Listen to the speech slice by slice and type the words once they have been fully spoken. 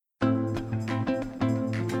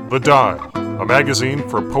The Die, a magazine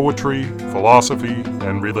for poetry, philosophy,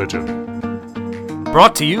 and religion.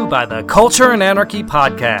 Brought to you by the Culture and Anarchy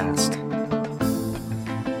Podcast.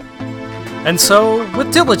 And so,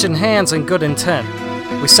 with diligent hands and good intent,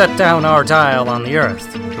 we set down our dial on the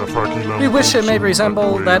earth. We wish it may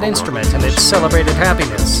resemble that instrument in its celebrated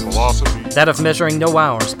happiness, that of measuring no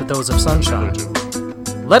hours but those of sunshine.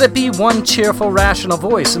 Let it be one cheerful, rational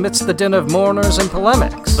voice amidst the din of mourners and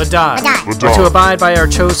polemics. The dial. Or to abide by our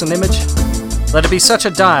chosen image, let it be such a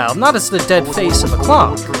dial, not as the dead face of a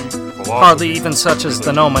clock, hardly even such as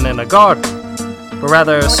the gnomon in a garden, but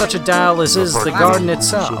rather such a dial as is the garden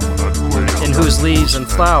itself, in whose leaves and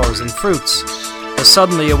flowers and fruits the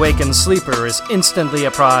suddenly awakened sleeper is instantly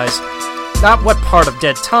apprised, not what part of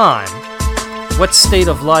dead time, what state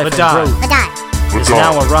of life and growth is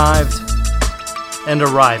now arrived and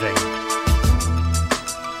arriving.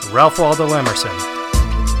 Ralph Waldo Emerson,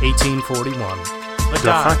 1841.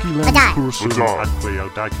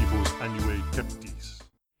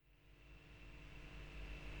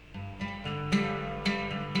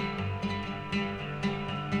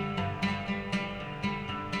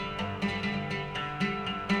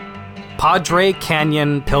 Padre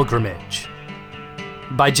Canyon Pilgrimage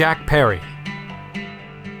by Jack Perry.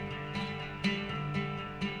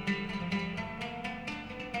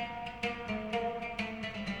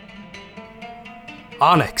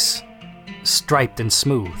 Onyx, striped and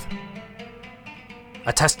smooth.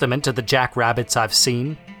 A testament to the jackrabbits I've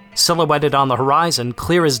seen, silhouetted on the horizon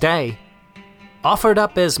clear as day, offered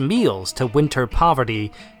up as meals to winter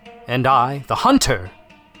poverty, and I, the hunter,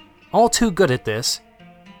 all too good at this,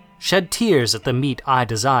 shed tears at the meat I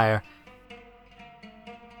desire.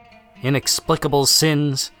 Inexplicable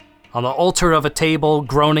sins, on the altar of a table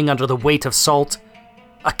groaning under the weight of salt,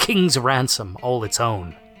 a king's ransom all its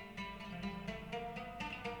own.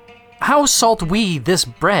 How salt we this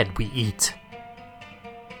bread we eat?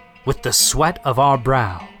 With the sweat of our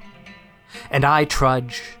brow. And I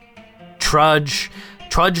trudge towards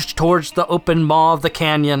the open maw of the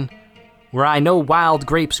canyon, where I know wild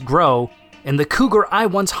grapes grow, and the cougar I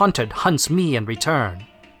once hunted hunts me in return,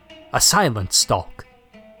 a silent stalk.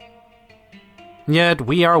 Yet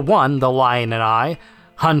we are one, the lion and I,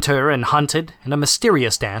 hunter and hunted in a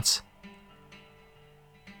mysterious dance.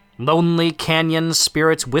 Lonely canyon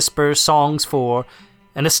spirits whisper songs for,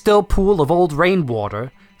 and a still pool of old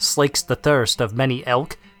rainwater slakes the thirst of many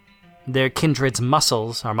elk. Their kindred's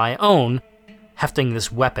muscles are my own, hefting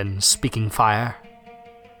this weapon speaking fire.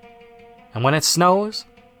 And when it snows,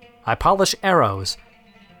 I polish arrows.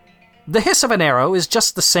 The hiss of an arrow is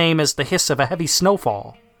just the same as the hiss of a heavy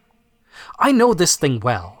snowfall. I know this thing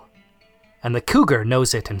well, and the cougar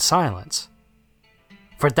knows it in silence.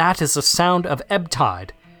 For that is the sound of ebb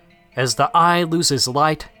tide, as the eye loses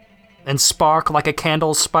light, and spark like a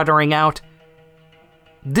candle sputtering out.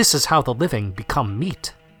 This is how the living become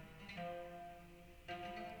meat.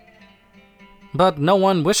 But no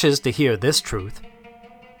one wishes to hear this truth,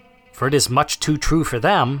 for it is much too true for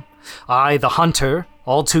them. I, the hunter,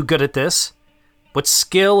 all too good at this, what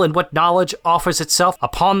skill and what knowledge offers itself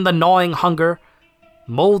upon the gnawing hunger,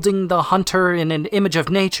 molding the hunter in an image of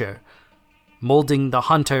nature, molding the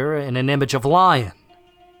hunter in an image of lion.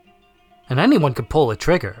 And anyone could pull a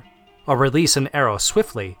trigger, or release an arrow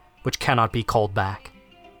swiftly, which cannot be called back.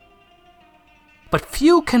 But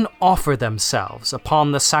few can offer themselves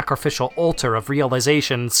upon the sacrificial altar of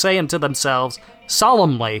realization, saying to themselves,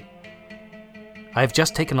 solemnly, I have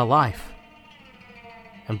just taken a life,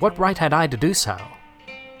 and what right had I to do so?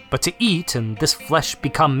 But to eat and this flesh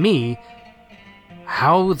become me,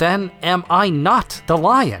 how then am I not the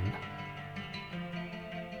lion?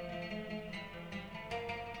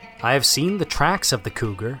 I have seen the tracks of the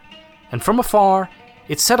cougar, and from afar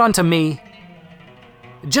it said unto me,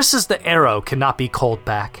 just as the arrow cannot be called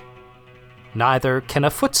back, neither can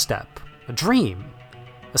a footstep, a dream,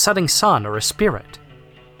 a setting sun, or a spirit.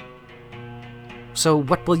 So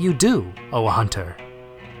what will you do, O hunter?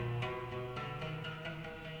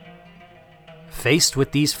 Faced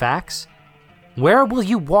with these facts, where will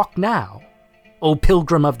you walk now, O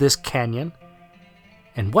pilgrim of this canyon?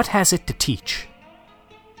 And what has it to teach?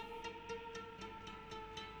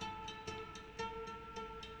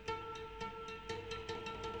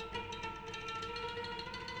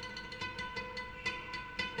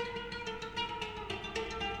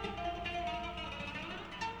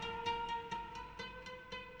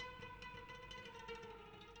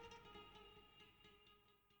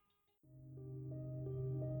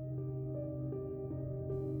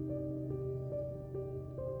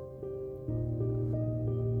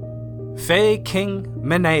 Fay King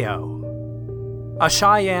Mineo, A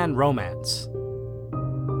Cheyenne Romance,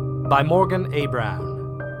 by Morgan A. Brown.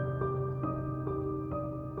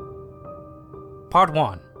 Part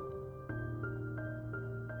 1.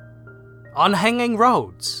 On hanging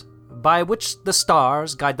roads, by which the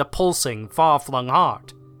stars guide the pulsing, far-flung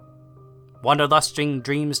heart, wanderlusting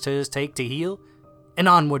dreams 'tis take to heal, and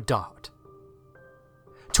onward dart.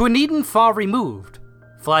 To an Eden far removed,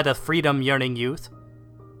 fly the freedom-yearning youth,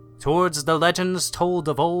 towards the legends told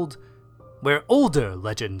of old, where older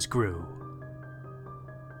legends grew.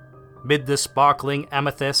 Mid the sparkling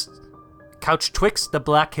amethyst, couched twixt the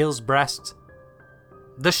black hill's breast,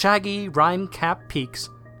 the shaggy rime-capped peaks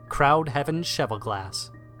crowd heaven's cheval-glass.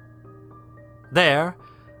 There,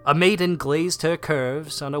 a maiden glazed her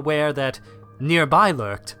curves, unaware that nearby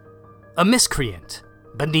lurked a miscreant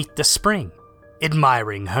beneath the spring,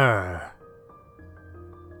 admiring her.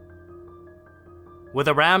 With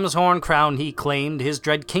a ram's horn crown he claimed his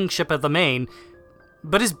dread kingship of the main,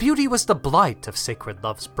 but his beauty was the blight of sacred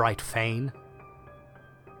love's bright fane.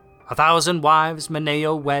 1,000 wives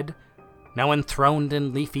Meneo wed, now enthroned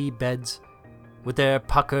in leafy beds, with their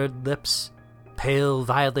puckered lips, pale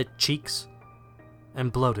violet cheeks,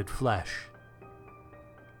 and bloated flesh.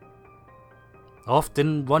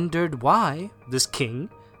 Often wondered why this king,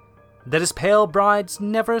 that his pale brides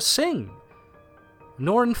never sing,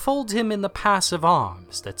 nor enfold him in the passive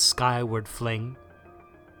arms that skyward fling.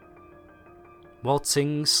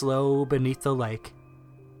 Waltzing slow beneath the lake,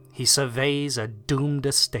 he surveys a doomed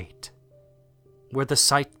estate, where the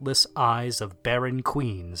sightless eyes of barren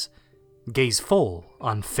queens gaze full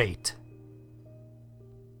on fate.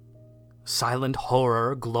 Silent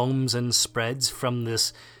horror gloams and spreads from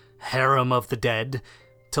this harem of the dead,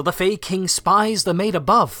 till the fey king spies the maid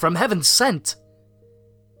above from heaven sent.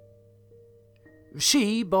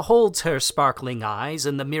 She beholds her sparkling eyes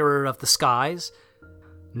in the mirror of the skies,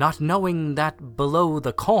 not knowing that below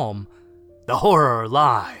the calm the horror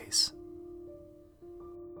lies.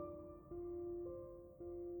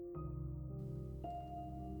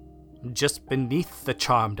 Just beneath the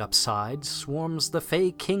charmed upside swarms the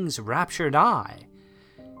fey king's raptured eye,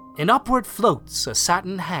 and upward floats a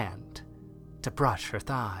satin hand to brush her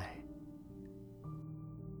thigh.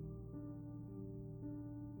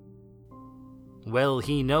 Well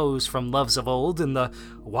he knows from loves of old in the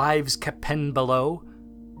wives kept pen below,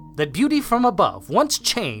 that beauty from above, once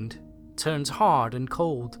chained, turns hard and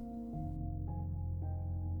cold.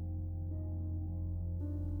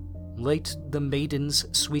 Late the maiden's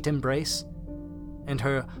sweet embrace, and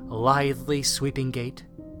her lithely sweeping gait,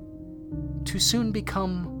 too soon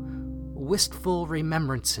become wistful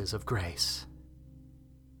remembrances of grace.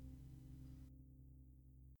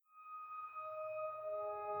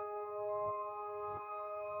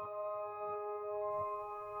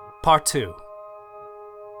 Part 2.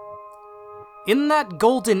 In that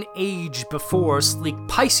golden age before sleek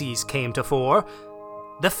Pisces came to fore,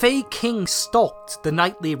 the fey king stalked the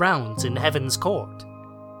nightly rounds in heaven's court.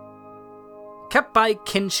 Kept by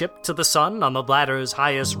kinship to the sun on the ladder's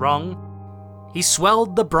highest rung, he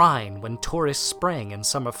swelled the brine when tourists sprang in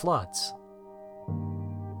summer floods.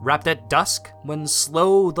 Wrapped at dusk, when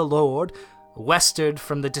slow the lord westward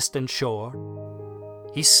from the distant shore,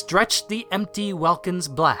 he stretched the empty welkins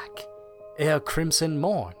black ere crimson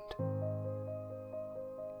mourned.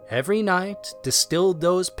 Every night distilled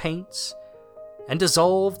those paints and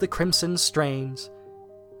dissolved the crimson strains,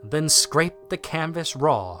 then scraped the canvas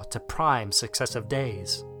raw to prime successive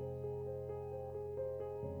days.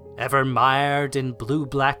 Ever mired in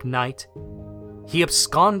blue-black night, he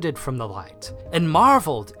absconded from the light and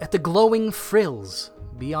marveled at the glowing frills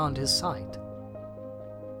beyond his sight.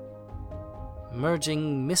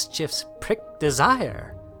 Merging mischief's pricked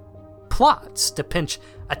desire, plots to pinch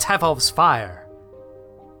a Taval's fire,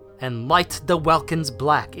 and light the welkins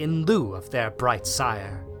black in lieu of their bright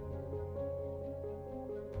sire.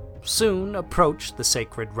 Soon approached the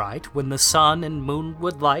sacred rite when the sun and moon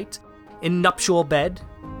would light in nuptial bed,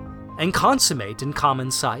 and consummate in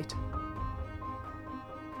common sight.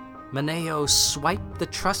 Meneo swiped the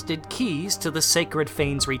trusted keys to the sacred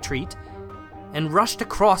fane's retreat, and rushed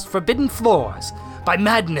across forbidden floors, by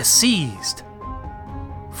madness seized.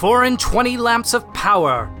 24 lamps of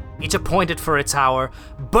power, each appointed for its hour,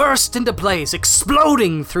 burst into blaze,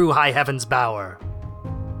 exploding through high heaven's bower.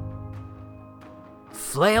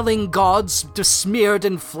 Flailing gods, besmeared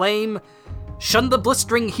in flame, shunned the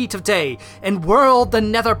blistering heat of day, and whirled the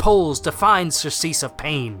nether poles to find surcease of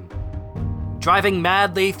pain. Driving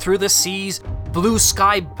madly through the seas, blue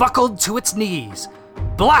sky buckled to its knees,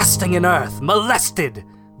 blasting in earth, molested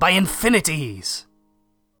by infinities.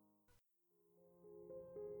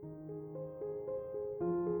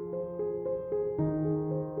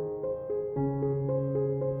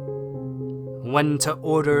 when to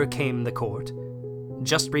order came the court.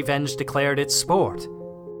 Just revenge declared its sport.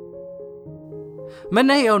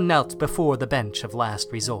 Meneo knelt before the bench of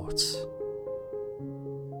last resorts.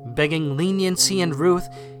 Begging leniency and ruth,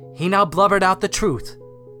 he now blubbered out the truth,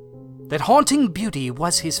 that haunting beauty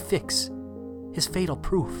was his fix, his fatal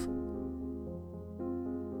proof.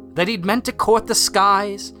 That he'd meant to court the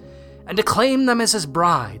skies, and to claim them as his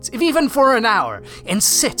brides, if even for an hour, and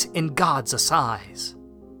sit in God's assize.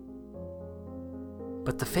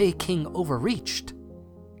 But the Fey King overreached,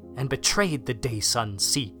 and betrayed the day-sun's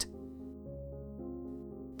seat.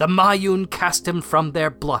 The Mayun cast him from their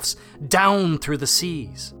bluffs, down through the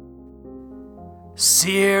seas.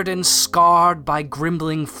 Seared and scarred by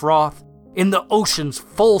grimbling froth, in the ocean's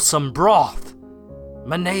fulsome broth,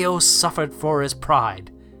 Meneo suffered for his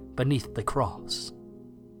pride beneath the cross.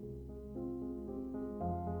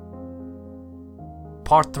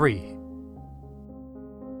 Part 3.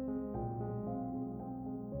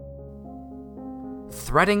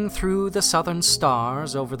 Threading through the southern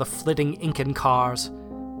stars over the flitting Incan cars,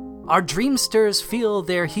 our dreamsters feel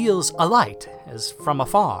their heels alight as from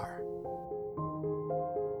afar.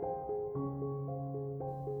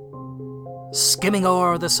 Skimming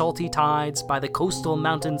o'er the salty tides by the coastal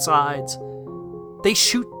mountainsides, they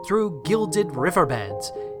shoot through gilded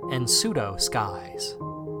riverbeds and pseudo-skies.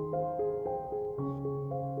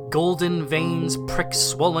 Golden veins prick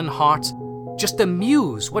swollen hearts, just to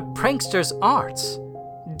muse what pranksters' arts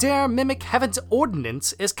dare mimic heaven's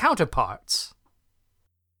ordinance as counterparts.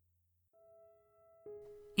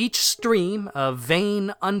 Each stream a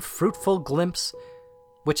vain, unfruitful glimpse,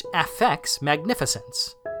 which affects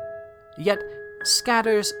magnificence, yet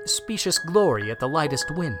scatters specious glory at the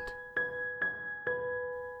lightest wind.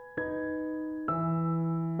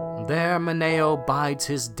 There Meneo bides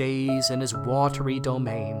his days in his watery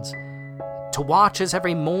domains, to watch as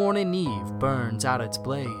every morn and eve burns out its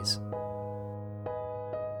blaze.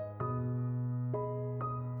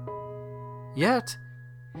 Yet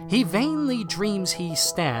he vainly dreams he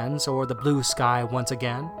stands o'er the blue sky once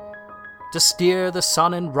again, to steer the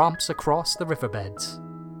sun in romps across the riverbeds.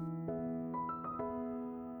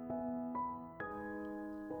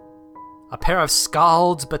 A pair of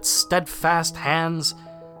scald but steadfast hands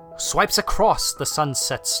swipes across the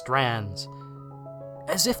sunset strands,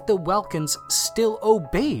 as if the welkins still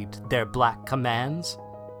obeyed their black commands.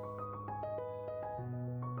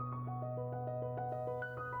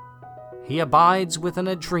 He abides within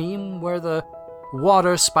a dream where the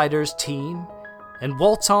water spiders teem, and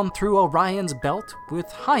waltz on through Orion's belt with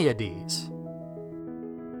Hyades.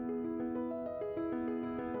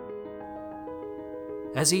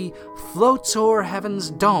 As he floats o'er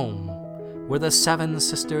heaven's dome, where the seven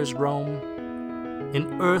sisters roam,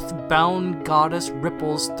 an earth-bound goddess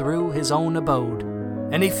ripples through his own abode,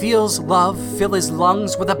 and he feels love fill his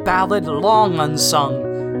lungs with a ballad long unsung,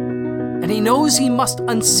 and he knows he must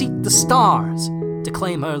unseat the stars to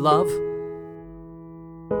claim her love.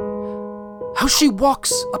 How she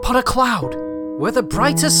walks upon a cloud, where the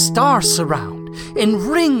brightest stars surround, and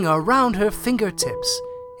ring around her fingertips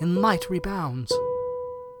in light rebounds.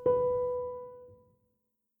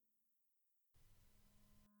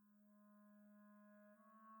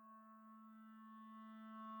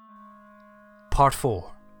 Part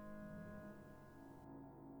 4.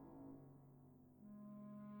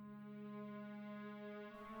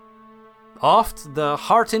 Oft the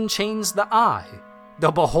heart enchains the eye,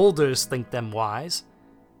 though beholders think them wise,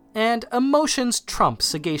 and emotions trump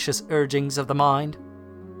sagacious urgings of the mind.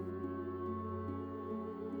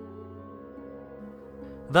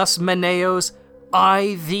 Thus Meneo's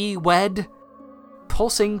 "I thee wed,"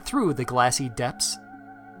 pulsing through the glassy depths,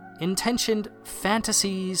 intentioned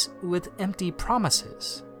fantasies with empty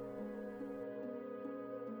promises.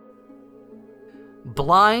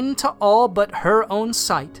 Blind to all but her own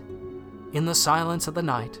sight, in the silence of the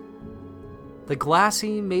night, the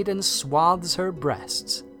glassy maiden swathes her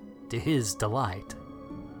breasts to his delight.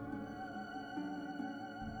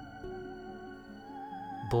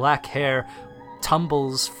 Black hair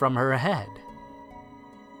tumbles from her head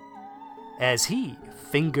as he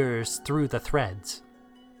fingers through the threads.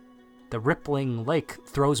 The rippling lake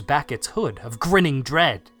throws back its hood of grinning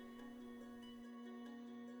dread.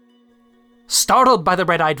 Startled by the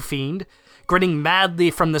red-eyed fiend, grinning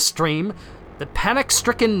madly from the stream, the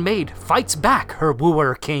panic-stricken maid fights back her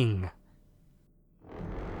wooer king.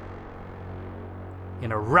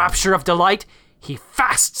 In a rapture of delight, he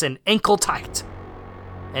fasts an ankle tight,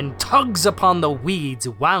 and tugs upon the weeds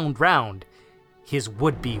wound round his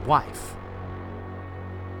would-be wife.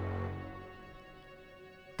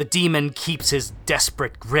 The demon keeps his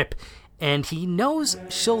desperate grip, and he knows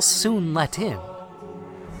she'll soon let in,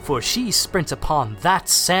 for she sprints upon that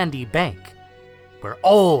sandy bank where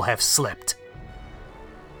all have slipped.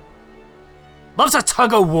 "Love's a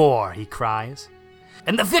tug-o'-war," he cries,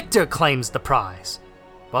 and the victor claims the prize,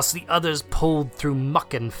 whilst the others pulled through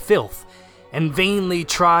muck and filth, and vainly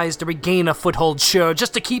tries to regain a foothold sure,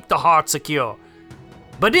 just to keep the heart secure.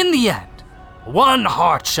 But in the end, one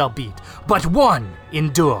heart shall beat, but one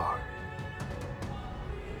endure.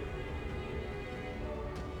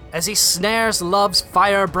 As he snares love's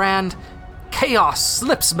firebrand, chaos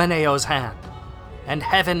slips Meneo's hand, and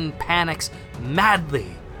heaven panics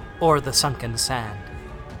madly o'er the sunken sand.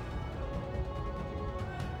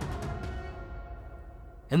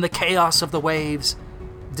 In the chaos of the waves,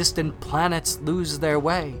 distant planets lose their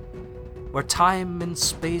way, where time and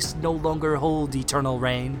space no longer hold eternal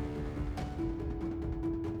reign.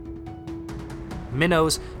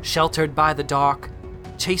 Minnows, sheltered by the dark,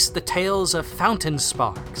 chase the tails of fountain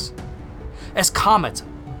sparks, as comets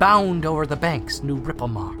bound over the banks new ripple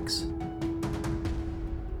marks.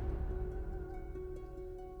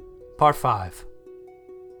 Part 5.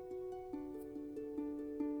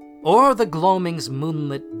 O'er the gloaming's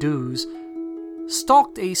moonlit dews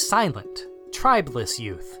stalked a silent, tribeless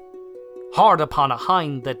youth, hard upon a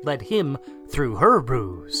hind that led him through her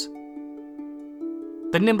ruse.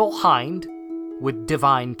 The nimble hind, with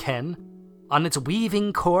divine ken, on its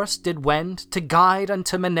weaving course did wend to guide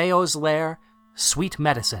unto Meneo's lair sweet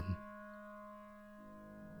medicine.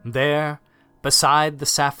 There, beside the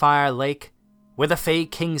sapphire lake, where the Fey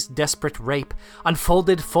King's desperate rape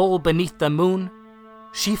unfolded full beneath the moon,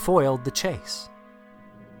 she foiled the chase.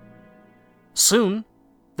 Soon,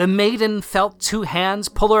 the maiden felt two hands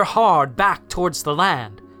pull her hard back towards the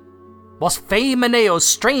land, whilst Fey Meneo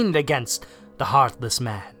strained against the heartless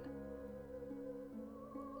man.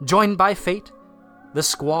 Joined by fate, the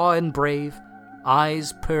squaw and brave,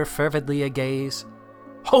 eyes perfervidly agaze,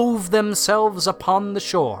 hove themselves upon the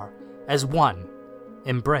shore as one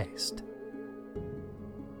embraced.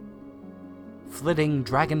 Flitting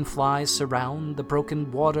dragonflies surround, the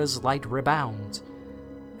broken water's light rebounds,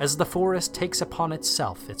 as the forest takes upon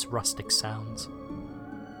itself its rustic sounds.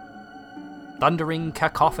 Thundering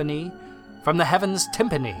cacophony from the heavens'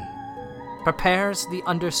 timpani prepares the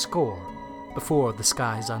underscore before the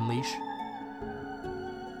skies unleash.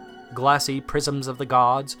 Glassy prisms of the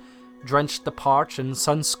gods drench the parched and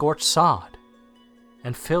sun-scorched sod,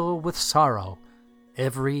 and fill with sorrow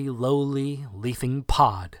every lowly leafing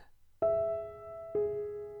pod.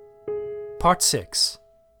 Part 6.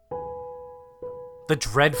 The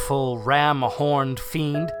dreadful ram-horned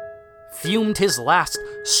fiend fumed his last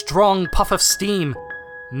strong puff of steam,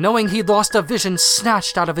 knowing he'd lost a vision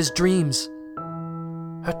snatched out of his dreams.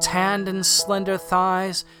 Her tanned and slender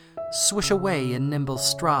thighs swish away in nimble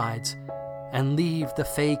strides, and leave the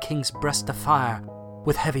Fey King's breast afire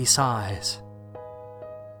with heavy sighs.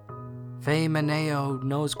 Fey Meneo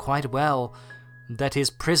knows quite well that his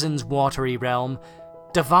prison's watery realm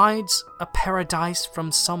divides a paradise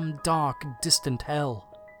from some dark, distant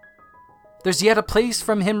hell. There's yet a place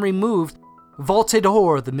from him removed, vaulted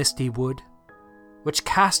o'er the misty wood, which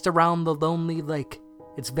cast around the lonely lake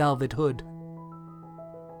its velvet hood.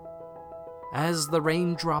 As the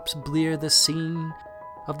raindrops blear the scene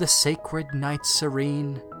of the sacred night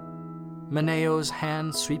serene, Meneo's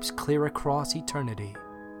hand sweeps clear across eternity.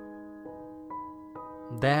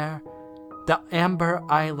 There, the amber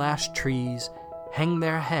eyelash trees hang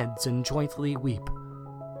their heads and jointly weep,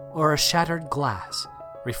 o'er a shattered glass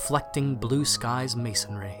reflecting blue sky's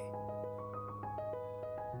masonry.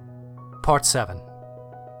 Part 7.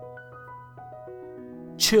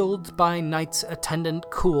 Chilled by night's attendant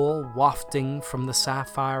cool wafting from the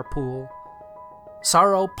sapphire pool,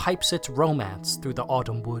 sorrow pipes its romance through the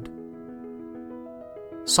autumn wood.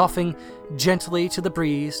 Soughing gently to the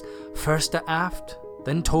breeze, first to aft,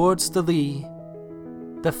 then towards the lee,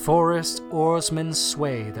 the forest oarsmen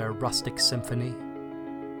sway their rustic symphony.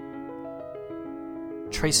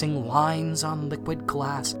 Tracing lines on liquid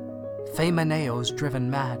glass, Fey Meneo's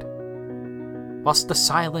driven mad, whilst the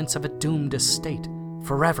silence of a doomed estate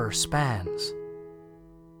forever spans.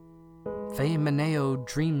 Fey Meneo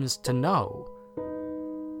dreams to know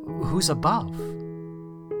who's above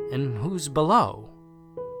and who's below,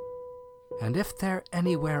 and if there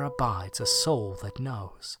anywhere abides a soul that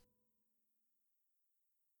knows.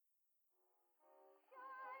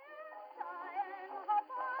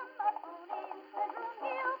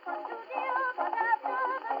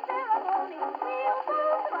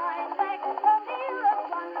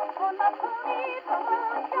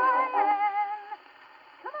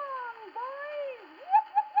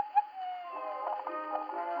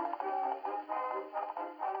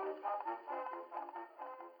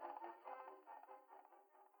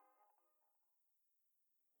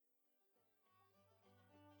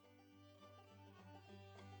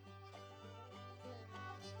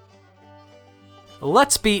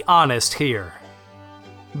 Let's Be Honest Here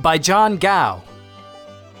by John Gow.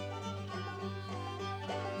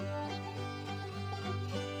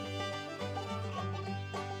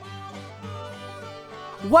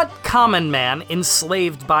 What common man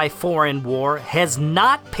enslaved by foreign war has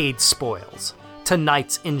not paid spoils to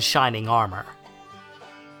knights in shining armor?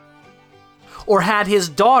 Or had his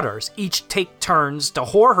daughters each take turns to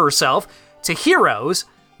whore herself to heroes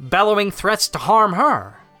bellowing threats to harm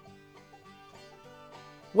her?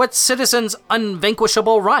 What citizen's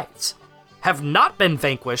unvanquishable rights have not been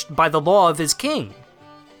vanquished by the law of his king,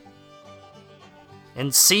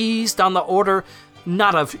 and seized on the order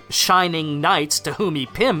not of shining knights to whom he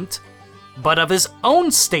pimped, but of his own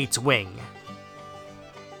state's wing?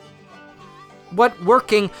 What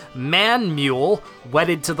working man-mule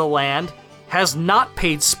wedded to the land has not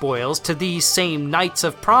paid spoils to these same knights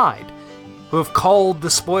of pride, who have called the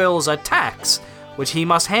spoils a tax which he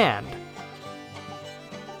must hand?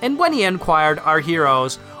 And when he inquired our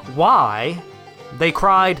heroes why, they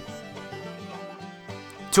cried,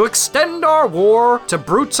 "To extend our war to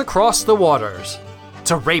brutes across the waters,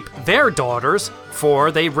 to rape their daughters, for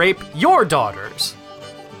they rape your daughters."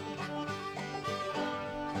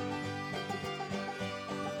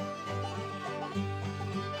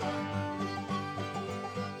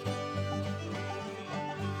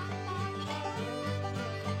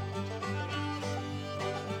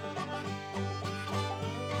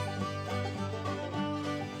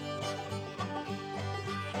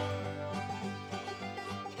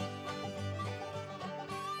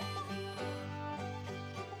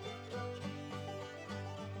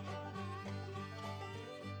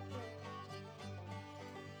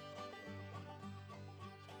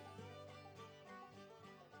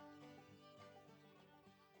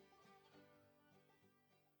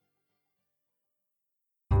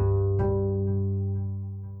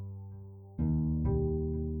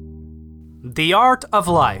 The Art of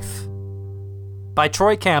Life by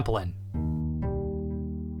Troy Camplin.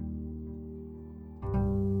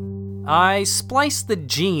 I spliced the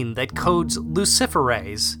gene that codes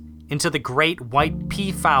luciferase into the great white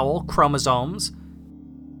peafowl chromosomes,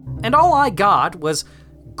 and all I got was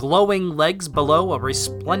glowing legs below a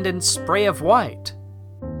resplendent spray of white.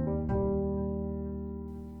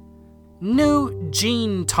 New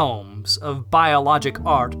gene tomes of biologic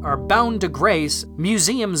art are bound to grace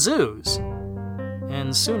museum zoos,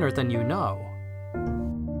 and sooner than you know.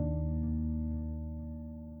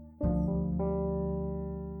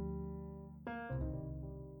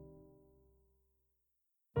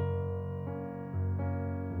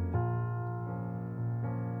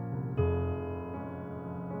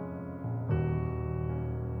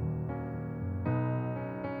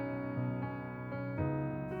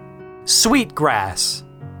 Sweetgrass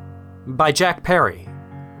by Jack Perry.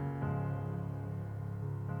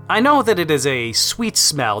 I know that it is a sweet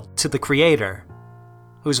smell to the Creator,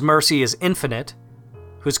 whose mercy is infinite,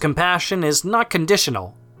 whose compassion is not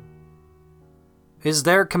conditional. Is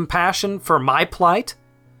there compassion for my plight,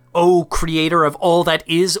 O Creator of all that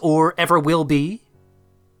is or ever will be?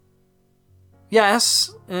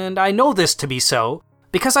 Yes, and I know this to be so,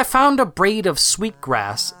 because I found a braid of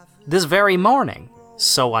sweetgrass this very morning,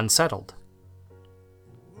 so unsettled.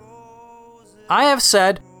 I have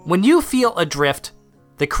said, when you feel adrift,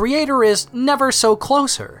 the Creator is never so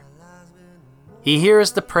closer. He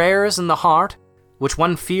hears the prayers in the heart, which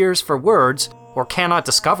one fears for words or cannot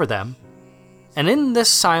discover them, and in this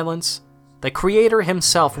silence, the Creator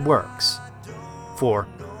himself works. For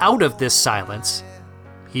out of this silence,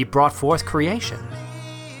 he brought forth creation.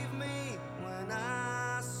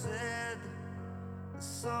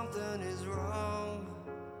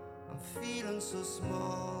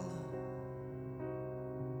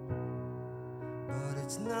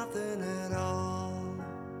 It's nothing at all.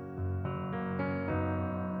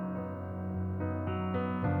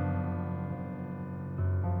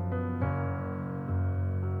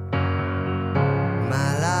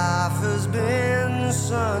 My life has been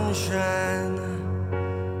sunshine,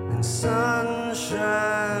 and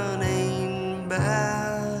sunshine ain't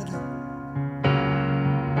bad.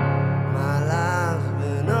 My life's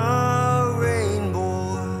been a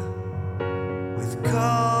rainbow with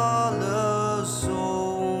colors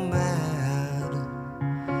so mad,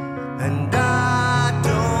 and I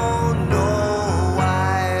don't know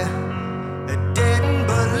why it didn't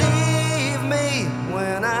believe me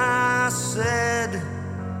when I said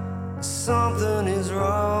something is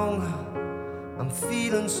wrong. I'm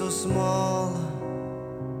feeling so small,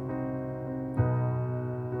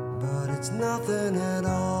 but it's nothing at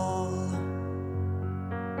all.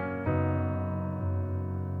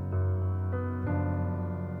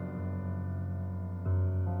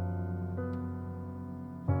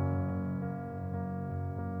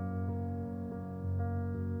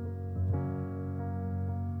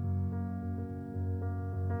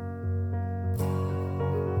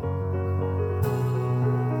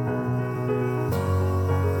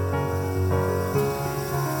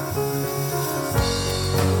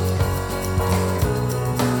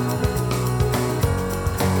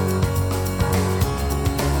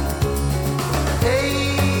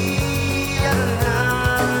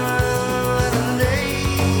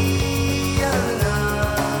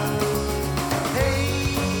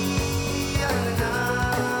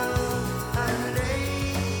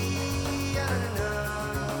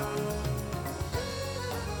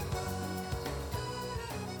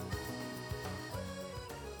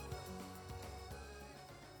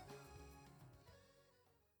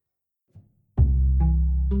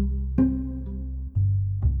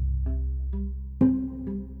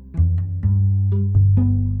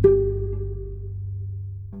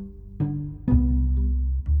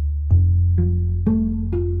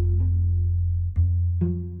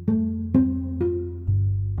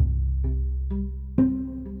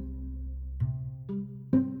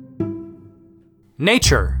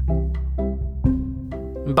 Nature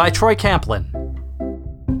by Troy Camplin.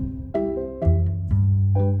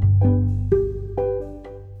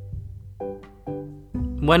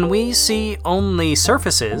 When we see only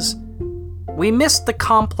surfaces, we miss the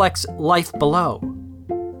complex life below,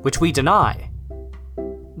 which we deny.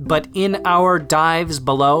 But in our dives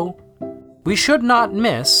below, we should not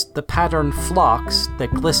miss the patterned flocks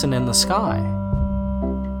that glisten in the sky.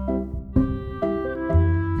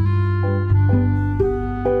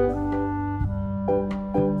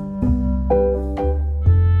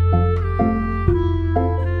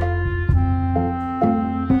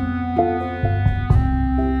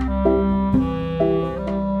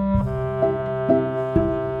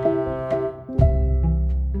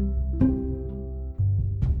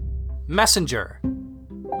 Messenger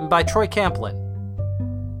by Troy Camplin.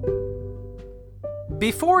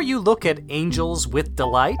 Before you look at angels with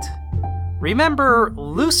delight, remember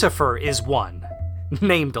Lucifer is one,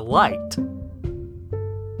 named Light.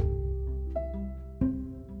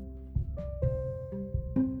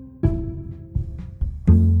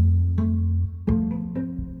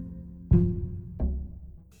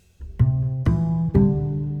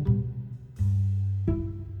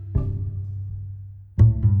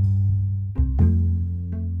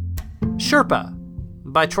 Sherpa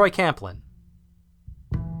by Troy Camplin.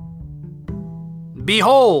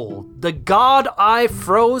 Behold, the god I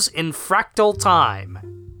froze in fractal time.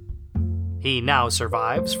 He now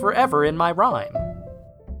survives forever in my rhyme.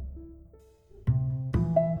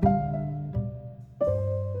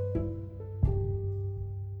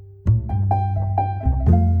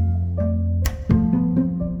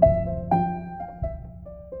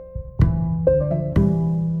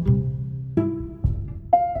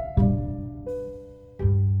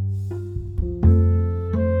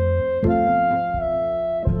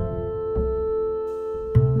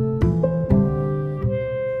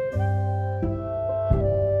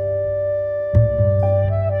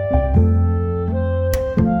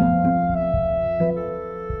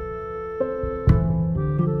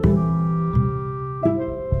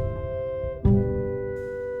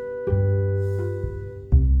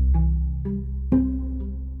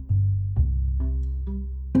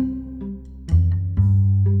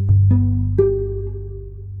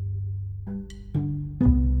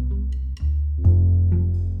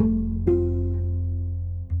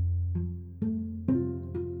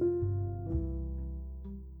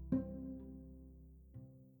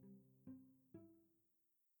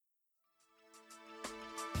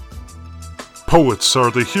 Poets are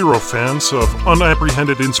the hierophants of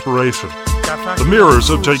unapprehended inspiration, the mirrors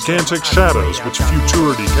of gigantic shadows which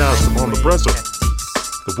futurity casts upon the present,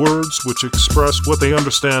 the words which express what they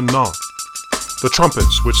understand not, the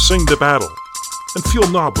trumpets which sing to battle, and feel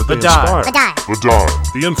not what they inspire, the dial,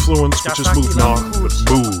 the influence which is moved not, but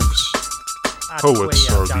moves. Poets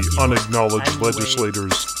are the unacknowledged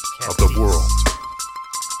legislators of the world.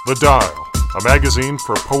 The Dial, a magazine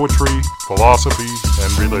for poetry, philosophy,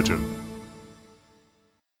 and religion.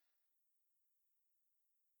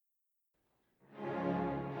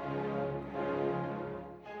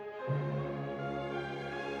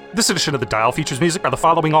 This edition of The Dial features music by the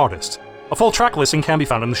following artists. A full track listing can be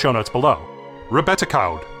found in the show notes below. Rebecca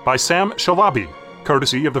Cowd by Sam Shalabi,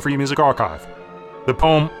 courtesy of the Free Music Archive. The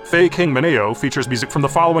poem Fei King Maneo features music from the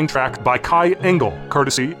following track by Kai Engel,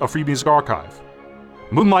 courtesy of Free Music Archive.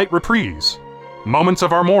 Moonlight Reprise, Moments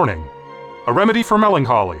of Our Morning, A Remedy for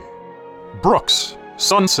Melancholy, Brooks,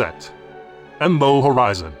 Sunset, and Low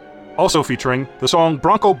Horizon. Also featuring the song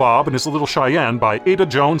Bronco Bob and His Little Cheyenne by Ada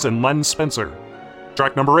Jones and Len Spencer.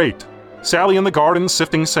 Track number 8, Sally in the Garden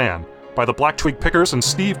Sifting Sand by the Black Twig Pickers and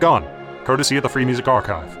Steve Gunn, courtesy of the Free Music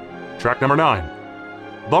Archive. Track number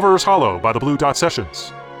 9, Lover's Hollow by the Blue Dot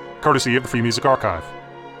Sessions, courtesy of the Free Music Archive.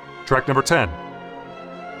 Track number 10,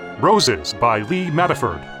 Roses by Lee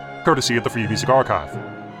Mattiford, courtesy of the Free Music Archive.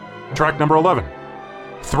 Track number 11,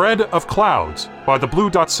 Thread of Clouds by the Blue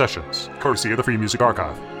Dot Sessions, courtesy of the Free Music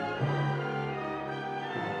Archive.